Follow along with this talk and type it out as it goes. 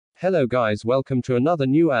Hello guys, welcome to another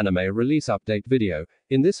new anime release update video.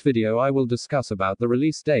 In this video I will discuss about the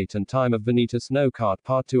release date and time of Vanitas no Karte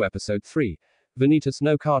Part 2 Episode 3. Vanitas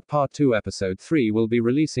no Karte Part 2 Episode 3 will be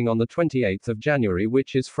releasing on the 28th of January,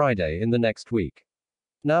 which is Friday in the next week.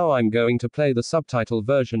 Now I'm going to play the subtitle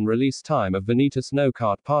version release time of Vanitas no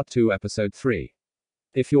Karte Part 2 Episode 3.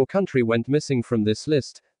 If your country went missing from this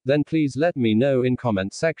list, then please let me know in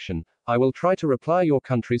comment section. I will try to reply your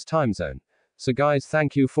country's time zone. So guys,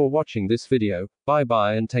 thank you for watching this video, bye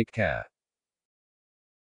bye and take care.